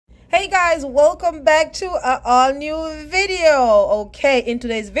Hey guys, welcome back to an all new video. Okay, in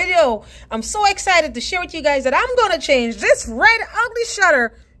today's video, I'm so excited to share with you guys that I'm going to change this red ugly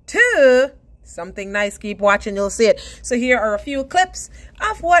shutter to something nice. Keep watching, you'll see it. So here are a few clips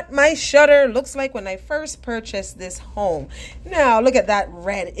of what my shutter looks like when I first purchased this home. Now, look at that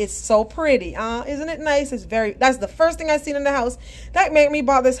red. It's so pretty. Isn't it nice? That's the first thing I seen in the house that made me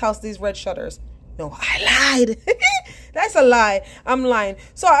buy this house, these red shutters. No, I lied. That's a lie. I'm lying.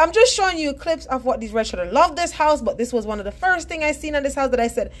 So I'm just showing you clips of what these red shutters love this house, but this was one of the first thing I seen on this house that I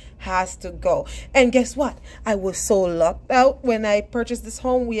said has to go. And guess what? I was so lucked out when I purchased this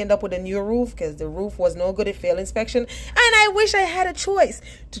home. We end up with a new roof because the roof was no good. It failed inspection. And I wish I had a choice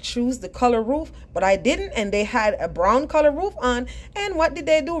to choose the color roof, but I didn't. And they had a brown color roof on. And what did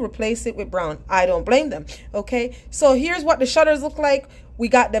they do? Replace it with brown. I don't blame them. Okay. So here's what the shutters look like. We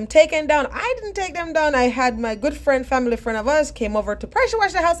got them taken down. I didn't take them down. I had my good friend, family friend of ours, came over to pressure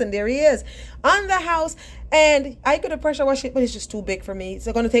wash the house, and there he is on the house. And I could have pressure washed it, but it's just too big for me.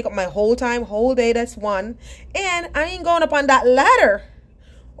 It's going to take up my whole day. That's one. And I ain't going up on that ladder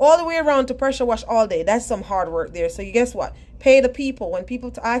all the way around to pressure wash all day. That's some hard work there. So you guess what? Pay the people. When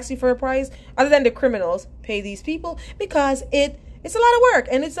people ask you for a price, other than the criminals, pay these people because it's a lot of work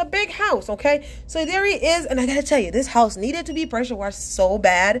and it's a big house, okay? So there he is, and I gotta tell you, this house needed to be pressure washed so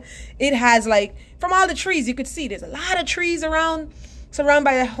bad. It has, like, from all the trees you could see, there's a lot of trees surrounded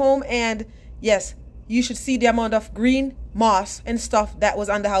by the home, and yes, you should see the amount of green moss and stuff that was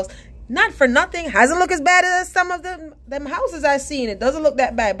on the house. Not for nothing, hasn't looked as bad as some of them houses I've seen. It doesn't look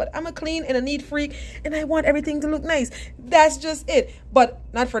that bad, but I'm a clean and a neat freak, and I want everything to look nice. That's just it. But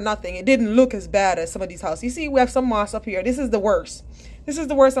not for nothing, it didn't look as bad as some of these houses. You see, we have some moss up here. This is the worst. This is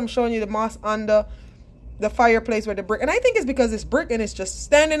the worst. I'm showing you the moss on the fireplace where the brick. And I think it's because it's brick and it's just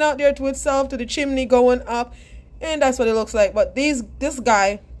standing out there to itself, to the chimney going up. And that's what it looks like. But this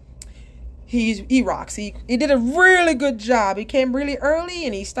guy, he rocks. He did a really good job. He came really early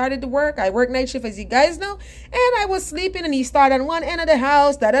and he started to work. I work night shift, as you guys know, and I was sleeping, and he started on one end of the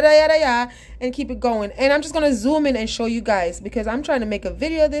house, and keep it going. And I'm just gonna zoom in and show you guys because I'm trying to make a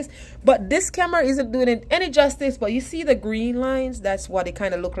video of this, but this camera isn't doing it any justice. But you see the green lines? That's what it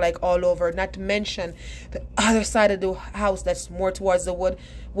kind of looked like all over. Not to mention the other side of the house that's more towards the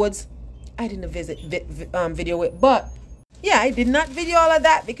woods. I didn't video it, but yeah, I did not video all of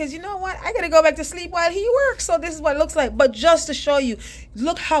that because you know what? I gotta go back to sleep while he works. So this is what it looks like. But just to show you,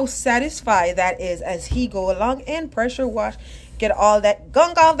 look how satisfied that is as he go along and pressure wash, get all that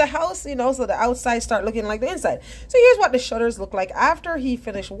gunk off the house, you know, so the outside start looking like the inside. So here's what the shutters look like after he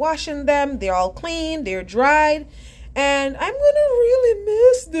finished washing them. They're all clean, they're dried. And I'm gonna really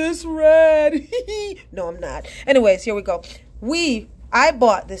miss this red. No, I'm not. Anyways, here we go. I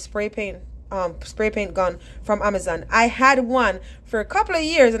bought this spray paint gun from Amazon. I had one for a couple of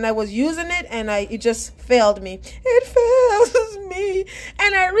years and I was using it and it just failed me. It fails me.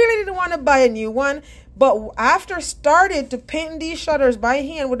 And I really didn't want to buy a new one. But after started to paint these shutters by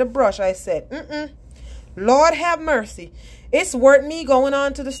hand with a brush, I said, Lord have mercy. It's worth me going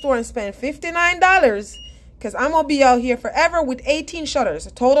on to the store and spending $59 because I'm going to be out here forever with 18 shutters,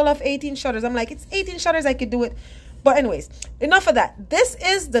 a total of 18 shutters. I'm like, it's 18 shutters, I could do it. But anyways, enough of that. This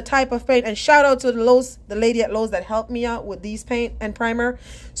is the type of paint, and shout out to the lady at Lowe's that helped me out with these paint and primer.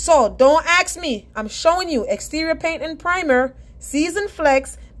 So don't ask me. I'm showing you exterior paint and primer, Season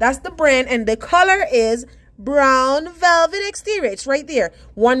Flex. That's the brand, and the color is brown velvet exterior. It's right there.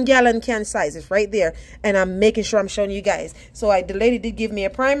 1 gallon can size. It's right there, and I'm making sure I'm showing you guys. So the lady did give me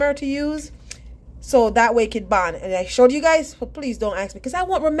a primer to use, so that way it could bond. And I showed you guys, but please don't ask me because I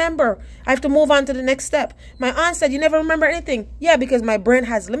won't remember. I have to move on to the next step. My aunt said, you never remember anything. Yeah, because my brain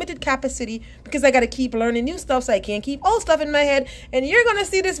has limited capacity because I got to keep learning new stuff, so I can't keep old stuff in my head. And you're going to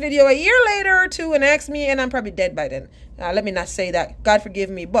see this video a year later or two and ask me, and I'm probably dead by then. Let me not say that. God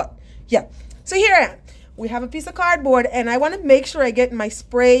forgive me. But yeah, so here I am. We have a piece of cardboard, and I want to make sure I get my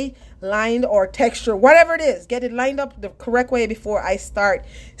spray lined or texture, whatever it is, get it lined up the correct way before I start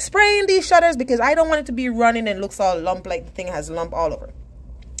spraying these shutters because I don't want it to be running and looks all lump like the thing has lump all over.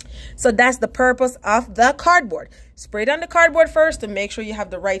 So that's the purpose of the cardboard. Spray it on the cardboard first to make sure you have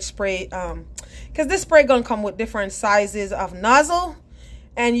the right spray, because this spray gun come with different sizes of nozzle,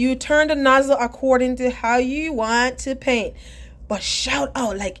 and you turn the nozzle according to how you want to paint. But shout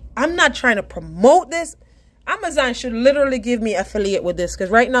out, like, I'm not trying to promote this. Amazon should literally give me affiliate with this because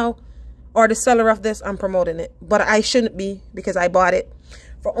right now, or the seller of this, I'm promoting it. But I shouldn't be because I bought it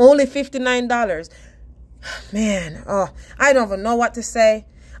for only $59. Man, oh, I don't even know what to say.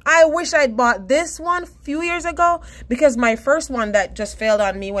 I wish I'd bought this one a few years ago, because my first one that just failed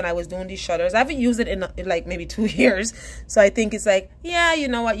on me when I was doing these shutters, I haven't used it in like maybe 2 years. So I think it's like, yeah, you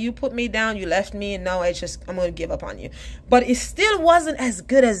know what, you put me down, you left me, and now I'm gonna give up on you. But it still wasn't as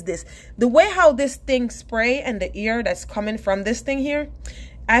good as this. The way how this thing spray and the air that's coming from this thing here,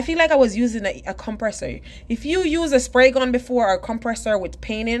 I feel like I was using a compressor. If you use a spray gun before, or a compressor with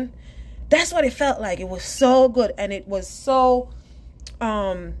paint in, that's what it felt like. It was so good, and it was so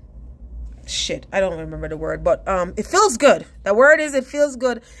shit, I don't remember the word, but it feels good. The word is, it feels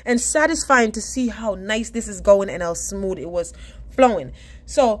good and satisfying to see how nice this is going and how smooth it was flowing.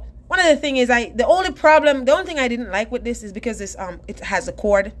 So one of the thing is, the only thing I didn't like with this is because this it has a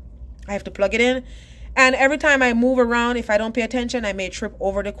cord. I have to plug it in, and every time I move around, if I don't pay attention, I may trip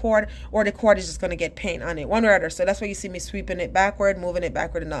over the cord, or the cord is just going to get paint on it, one way or other. So that's why you see me sweeping it backward, moving it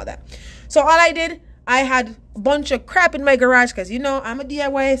backward, and all that. So all I did, I had a bunch of crap in my garage, because, you know, I'm a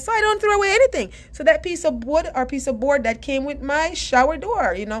DIY, so I don't throw away anything. So that piece of wood or piece of board that came with my shower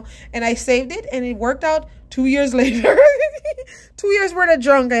door, you know, and I saved it, and it worked out 2 years later. 2 years worth of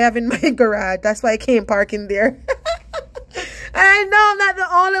junk I have in my garage. That's why I came parking there. I know I'm not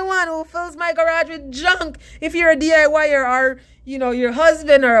the only one who fills my garage with junk. If you're a DIYer, or, you know, your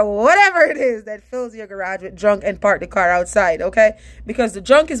husband or whatever it is that fills your garage with junk and park the car outside, okay? Because the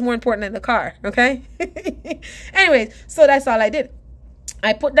junk is more important than the car, okay? Anyways, so that's all I did.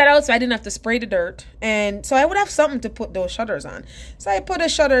 I put that out so I didn't have to spray the dirt, and so I would have something to put those shutters on. So I put the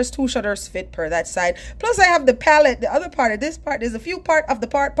shutters, 2 shutters fit per that side. Plus I have the palette, the other part of this part. There's a few part of the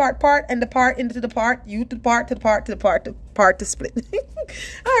part, and the part into the part, to the part, to the part, to the part, to part to split.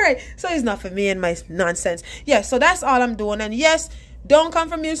 All right, so it's not for me and my nonsense. Yeah, so that's all I'm doing. And yes, don't come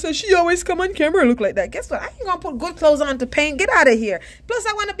from me and say, she always come on camera look like that. Guess what? I ain't gonna put good clothes on to paint. Get out of here. Plus,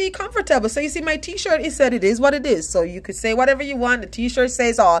 I want to be comfortable. So you see my t-shirt, it said it is what it is. So you could say whatever you want. The t-shirt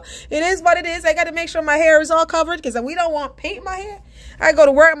says all. It is what it is. I got to make sure my hair is all covered, because we don't want paint in my hair. I go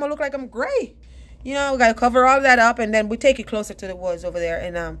to work, I'm gonna look like I'm gray. You know, we gotta cover all of that up, and then we take it closer to the woods over there.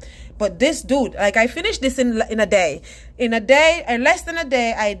 And but this dude, like, I finished this in a day. In a day, or less than a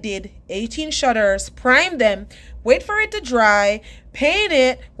day, I did 18 shutters, primed them, wait for it to dry, paint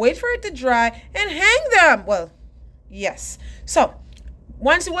it, wait for it to dry, and hang them. Well, yes. So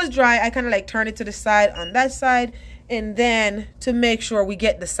once it was dry, I kind of like turned it to the side on that side, and then to make sure we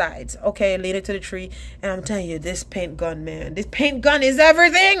get the sides, okay, lean it to the tree. And I'm telling you, this paint gun, man, this paint gun is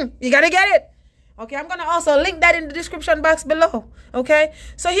everything. You gotta get it. Okay, I'm gonna also link that in the description box below. Okay,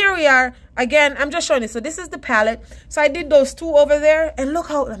 so here we are again. I'm just showing you. So this is the palette. So I did those 2 over there, and look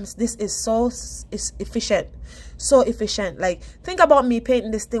how this is so efficient. So efficient. Like, think about me painting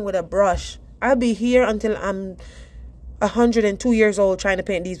this thing with a brush. I'll be here until I'm 102 years old trying to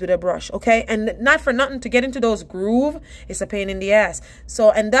paint these with a brush, okay? And not for nothing, to get into those groove, it's a pain in the ass. So,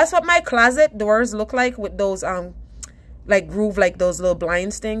 and that's what my closet doors look like, with those like groove, like those little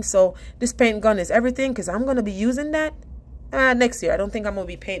blinds things. So this paint gun is everything, because I'm gonna be using that next year. I don't think I'm gonna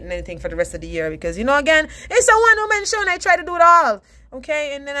be painting anything for the rest of the year, because, you know, again, it's a one-woman show and I try to do it all,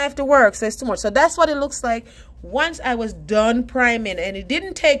 okay? And then I have to work, so it's too much. So that's what it looks like once I was done priming. And it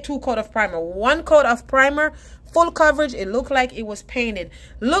didn't take 2 coats of primer, 1 coat of primer, full coverage. It looked like it was painted.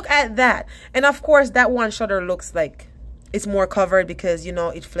 Look at that. And of course that one shutter looks like it's more covered, because, you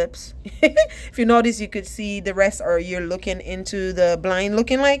know, it flips. If you notice, you could see the rest, or you're looking into the blind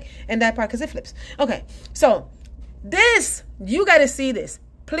looking like, and that part, because it flips. Okay, so this, you got to see this.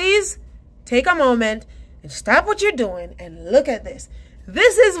 Please take a moment and stop what you're doing and look at this.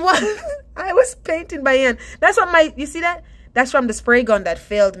 This is what I was painting by hand. That's what you see that? That's from the spray gun that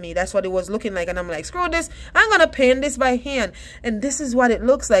failed me. That's what it was looking like. And I'm like, screw this. I'm going to paint this by hand. And this is what it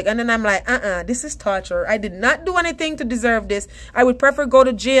looks like. And then I'm like, this is torture. I did not do anything to deserve this. I would prefer go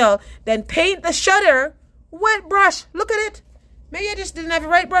to jail than paint the shutter with brush. Look at it. Maybe I just didn't have the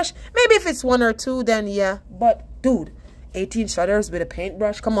right brush. Maybe if it's 1 or 2, then yeah. But, dude, 18 shutters with a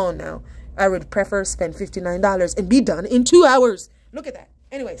paintbrush? Come on now. I would prefer spend $59 and be done in 2 hours. Look at that.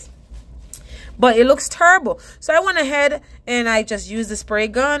 Anyways. But it looks terrible. So I went ahead and I just used the spray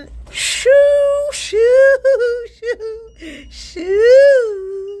gun. Shoo, shoo, shoo,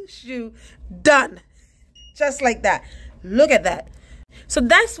 shoo, shoo. Done. Just like that. Look at that. So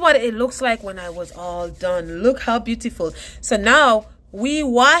that's what it looks like when I was all done. Look how beautiful. So now we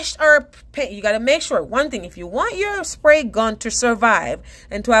washed our paint. You got to make sure, one thing, if you want your spray gun to survive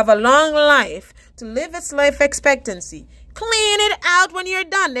and to have a long life, to live its life expectancy, clean it out when you're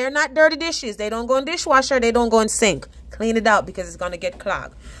done. They're not dirty dishes. They don't go in dishwasher. They don't go in sink. Clean it out, because it's going to get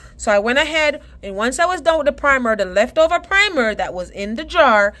clogged. So I went ahead, and once I was done with the primer, the leftover primer that was in the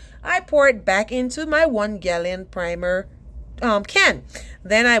jar, I poured it back into my 1 gallon primer can.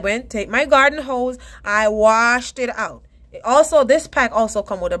 Then I went, take my garden hose, I washed it out. Also, this pack also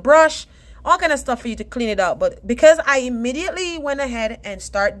come with a brush, all kind of stuff for you to clean it out. But because I immediately went ahead and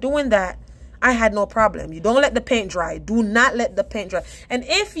start doing that, I had no problem. You don't let the paint dry. Do not let the paint dry. And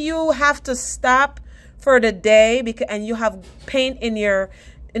if you have to stop for the day and you have paint in your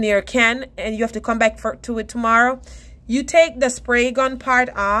can and you have to come back to it tomorrow, you take the spray gun part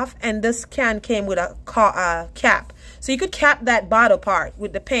off, and this can came with a cap. So you could cap that bottle part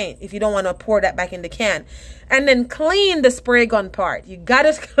with the paint if you don't want to pour that back in the can. And then clean the spray gun part. You got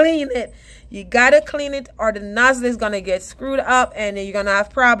to clean it. You got to clean it, or the nozzle is going to get screwed up and then you're going to have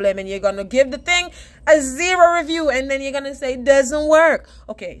problem, and you're going to give the thing a 0 review, and then you're going to say it doesn't work.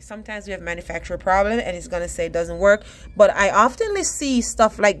 Okay, sometimes we have manufacturer problem and it's going to say it doesn't work, but I often see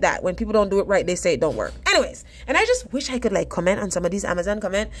stuff like that. When people don't do it right, they say it don't work. Anyways, and I just wish I could like comment on some of these Amazon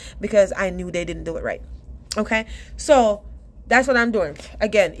comment, because I knew they didn't do it right. Okay, so that's what I'm doing.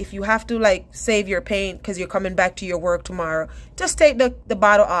 Again, if you have to like save your paint because you're coming back to your work tomorrow, just take the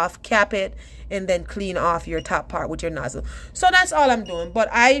bottle off, cap it, and then clean off your top part with your nozzle. So that's all I'm doing. But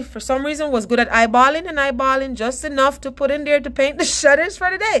I, for some reason, was good at eyeballing just enough to put in there to paint the shutters for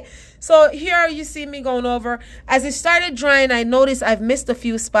the day. So here you see me going over. As it started drying, I noticed I've missed a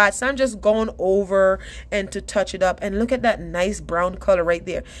few spots. So I'm just going over and to touch it up. And look at that nice brown color right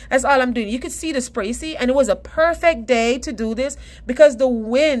there. That's all I'm doing. You could see the spray, you see? And it was a perfect day to do this because the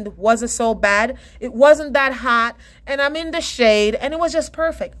wind wasn't so bad. It wasn't that hot. And I'm in the shade. And it was just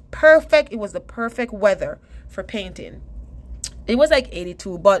perfect. Perfect. It was the perfect weather for painting. It was like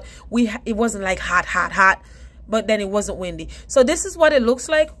 82, but it wasn't like hot. But then it wasn't windy. So this is what it looks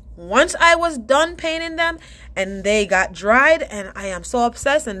like once I was done painting them and they got dried, and I am so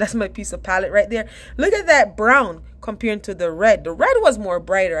obsessed. And that's my piece of palette right there. Look at that brown compared to the red. The red was more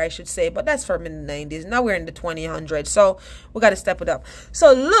brighter, I should say, but that's from in the 90s. Now we're in the 2000s, so we got to step it up.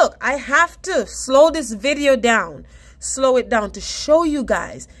 So look, I have to slow this video down, slow it down to show you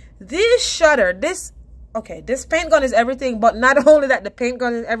guys this shutter. This paint gun is everything, but not only that, the paint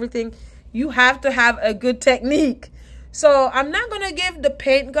gun is everything. You have to have a good technique. So I'm not going to give the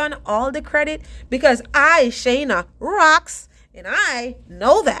paint gun all the credit, because I, Shana, rocks, and I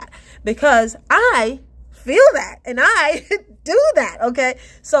know that because I feel that and I do that. Okay.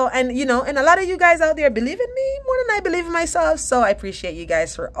 So, and you know, and a lot of you guys out there believe in me more than I believe in myself. So I appreciate you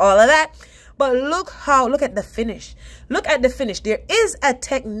guys for all of that. But look at the finish. Look at the finish. There is a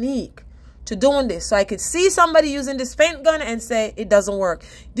technique to doing this. So I could see somebody using this paint gun and say it doesn't work.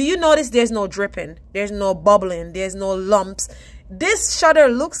 Do you notice there's no dripping? There's no bubbling. There's no lumps. This shutter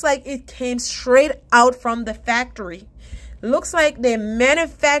looks like it came straight out from the factory. Looks like they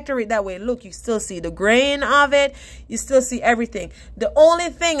manufacture it that way. Look, you still see the grain of it. You still see everything. The only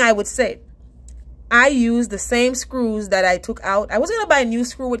thing I would say, I used the same screws that I took out. I was going to buy a new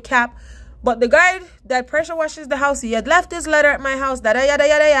screw with cap, but the guy that pressure washes the house, he had left his letter at my house. I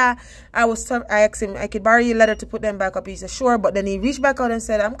asked him, I could borrow your letter to put them back up. He said, sure. But then he reached back out and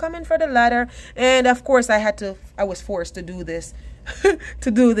said, I'm coming for the letter. And of course, I was forced to do this,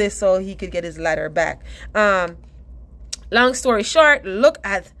 so he could get his letter back. Long story short, look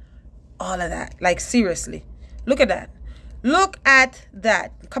at all of that. Like, seriously, look at that. Look at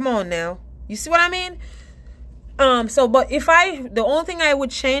that. Come on now. You see what I mean? But the only thing I would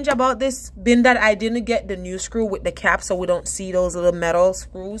change about this, being that I didn't get the new screw with the cap, so we don't see those little metal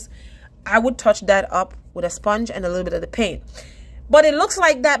screws, I would touch that up with a sponge and a little bit of the paint. But it looks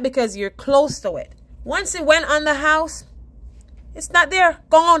like that because you're close to it. Once it went on the house, it's not there,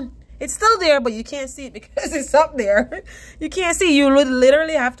 gone. It's still there, but you can't see it because it's up there. You can't see. You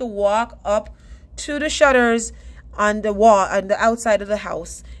literally have to walk up to the shutters on the wall, on the outside of the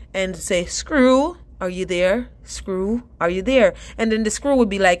house, and say, screw, are you there? Screw, are you there? And then the screw would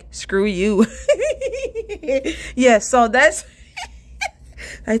be like, screw you. Yeah, so that's...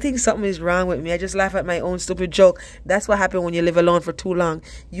 I think something is wrong with me. I just laugh at my own stupid joke. That's what happens when you live alone for too long.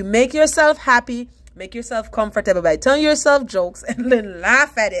 You make yourself happy, make yourself comfortable by telling yourself jokes and then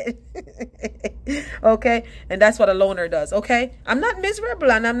laugh at it. Okay? And that's what a loner does. Okay? I'm not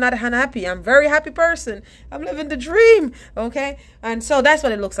miserable and I'm not unhappy. I'm a very happy person. I'm living the dream. Okay? And so that's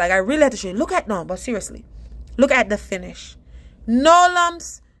what it looks like. I really have to show you. Look at, no, but seriously. Look at the finish. No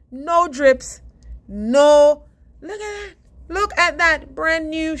lumps, no drips, no, look at that. Look at that, brand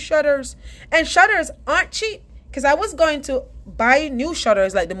new shutters. And shutters aren't cheap, because I was going to buy new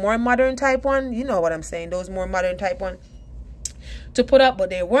shutters, like the more modern type one. You know what I'm saying, those more modern type one to put up, but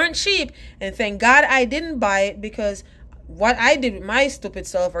they weren't cheap. And thank God I didn't buy it, because what I did with my stupid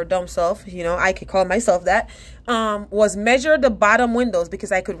self or dumb self, you know, I could call myself that, was measure the bottom windows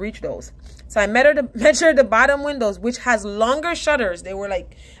because I could reach those. So I measured the bottom windows, which has longer shutters. They were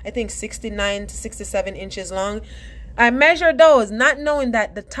like, I think 69 to 67 inches long. I measured those, not knowing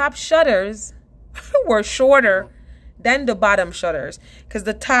that the top shutters were shorter than the bottom shutters. Because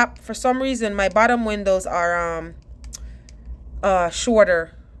the top, for some reason, my bottom windows are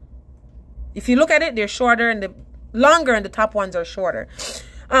shorter. If you look at it, they're shorter, and the longer, and the top ones are shorter.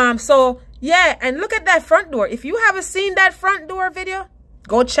 So yeah, and look at that front door. If you haven't seen that front door video,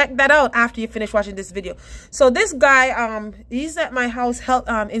 go check that out after you finish watching this video. So this guy, he's at my house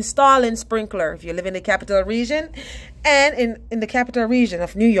installing sprinkler if you live in the capital region, and in the capital region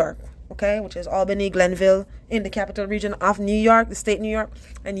of New York, okay, which is Albany, Glenville, in the capital region of New York, the state New York,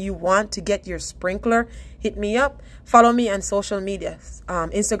 and you want to get your sprinkler, hit me up. Follow me on social media,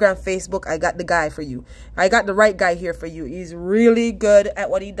 Instagram, Facebook. I got the guy for you. I got the right guy here for you. He's really good at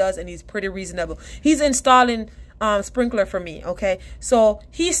what he does, and he's pretty reasonable. He's installing sprinkler for me, okay? So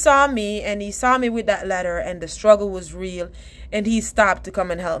he saw me, and he saw me with that letter, and the struggle was real, and he stopped to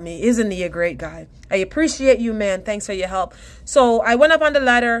come and help me. Isn't he a great guy? I appreciate you, man. Thanks for your help. So I went up on the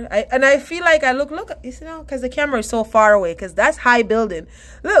ladder, and I feel like I look, you know, because the camera is so far away, because that's high building.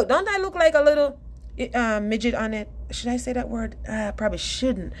 Look, don't I look like a little midget on it? Should I say that word? Probably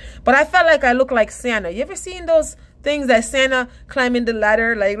shouldn't. But I felt like I look like Santa. You ever seen those things that Santa climbing the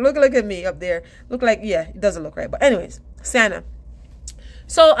ladder? Like, look at me up there. Look like, yeah, it doesn't look right. But anyways, Santa.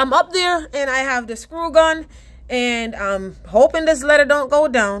 So I'm up there, and I have the screw gun, and I'm hoping this ladder don't go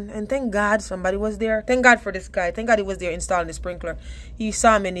down. And thank God somebody was there. Thank God for this guy. Thank God he was there installing the sprinkler. He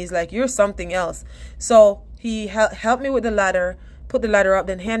saw me, and he's like, you're something else. So he helped me with the ladder, put the ladder up,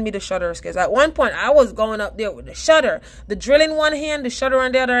 then hand me the shutters, because at one point I was going up there with the shutter, the drill in one hand, the shutter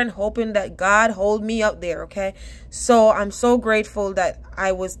on the other, and hoping that God hold me up there, okay? So I'm so grateful that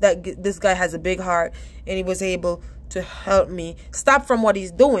this guy has a big heart, and he was able to help me stop from what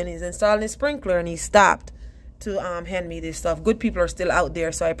he's doing. He's installing a sprinkler, and he stopped to hand me this stuff. Good people are still out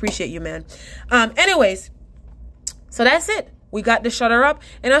there, so I appreciate you, man. Anyways, so that's it. We got the shutter up,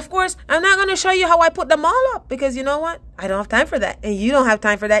 and of course I'm not going to show you how I put them all up, because you know what, I don't have time for that, and you don't have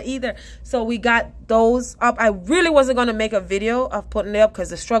time for that either. So we got those up. I really wasn't going to make a video of putting it up,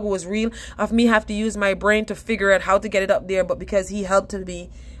 because the struggle was real of me have to use my brain to figure out how to get it up there, but because he helped me,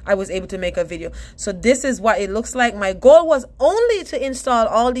 I was able to make a video. So this is what it looks like. My goal was only to install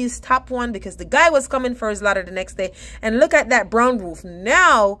all these top one, because the guy was coming for his ladder the next day. And look at that brown roof.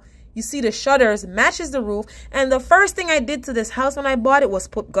 Now you see the shutters matches the roof. And the first thing I did to this house when I bought it was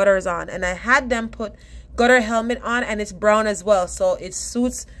put gutters on. And I had them put gutter helmet on, and it's brown as well. So it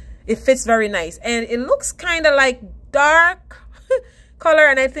suits, it fits very nice. And it looks kind of like dark color.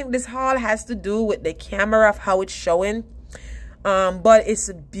 And I think this haul has to do with the camera of how it's showing. But it's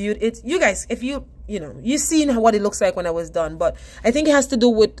a beauty. It's, you guys, if you know, you've seen what it looks like when I was done, but I think it has to do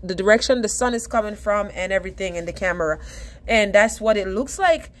with the direction the sun is coming from and everything in the camera. And that's what it looks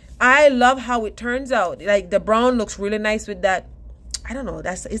like. I love how it turns out. Like the brown looks really nice with that. I don't know.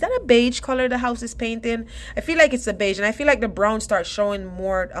 Is that a beige color the house is painting? I feel like it's a beige, and I feel like the brown starts showing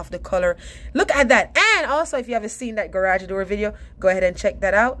more of the color. Look at that. And also, if you haven't seen that garage door video, go ahead and check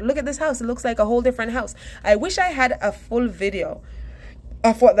that out. Look at this house. It looks like a whole different house. I wish I had a full video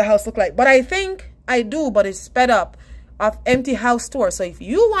of what the house looked like, but I think I do, but it's sped up, of empty house tour. So if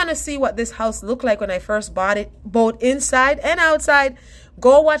you want to see what this house looked like when I first bought it, both inside and outside,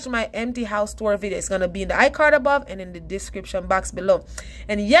 go watch my empty house tour video. It's going to be in the iCard above and in the description box below.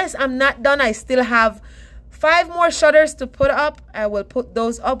 And yes, I'm not done. I still have 5 more shutters to put up. I will put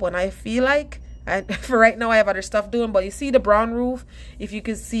those up when I feel like. And for right now, I have other stuff doing. But you see the brown roof? If you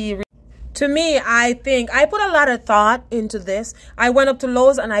can see, to me, I think I put a lot of thought into this. I went up to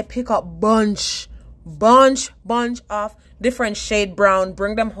Lowe's and I pick up bunch of different shade brown,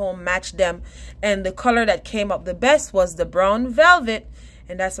 bring them home, match them. And the color that came up the best was the brown velvet.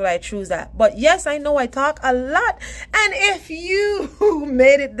 And that's why I choose that. But yes, I know I talk a lot. And if you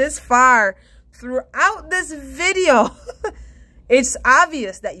made it this far throughout this video, it's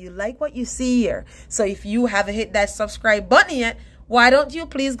obvious that you like what you see here. So if you haven't hit that subscribe button yet, why don't you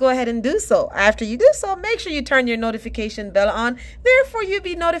please go ahead and do so? After you do so, make sure you turn your notification bell on. Therefore, you'll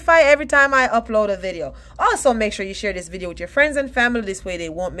be notified every time I upload a video. Also, make sure you share this video with your friends and family. This way they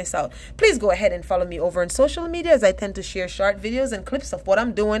won't miss out. Please go ahead and follow me over on social media, as I tend to share short videos and clips of what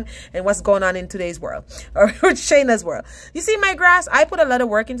I'm doing and what's going on in today's world, or Shayna's world. You see my grass? I put a lot of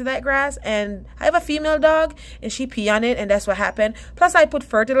work into that grass, and I have a female dog, and she pee on it, and that's what happened. Plus, I put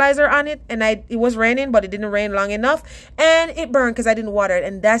fertilizer on it, and it was raining, but it didn't rain long enough, and it burned, because I didn't water it.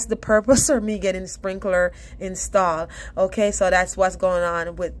 And that's the purpose of me getting the sprinkler installed. Okay, so that's what's going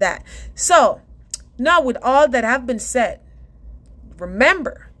on with that. So now with all that have been said,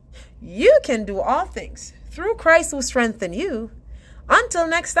 remember, you can do all things through Christ who strengthens you. Until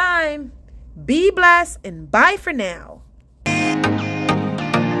next time, be blessed and bye for now.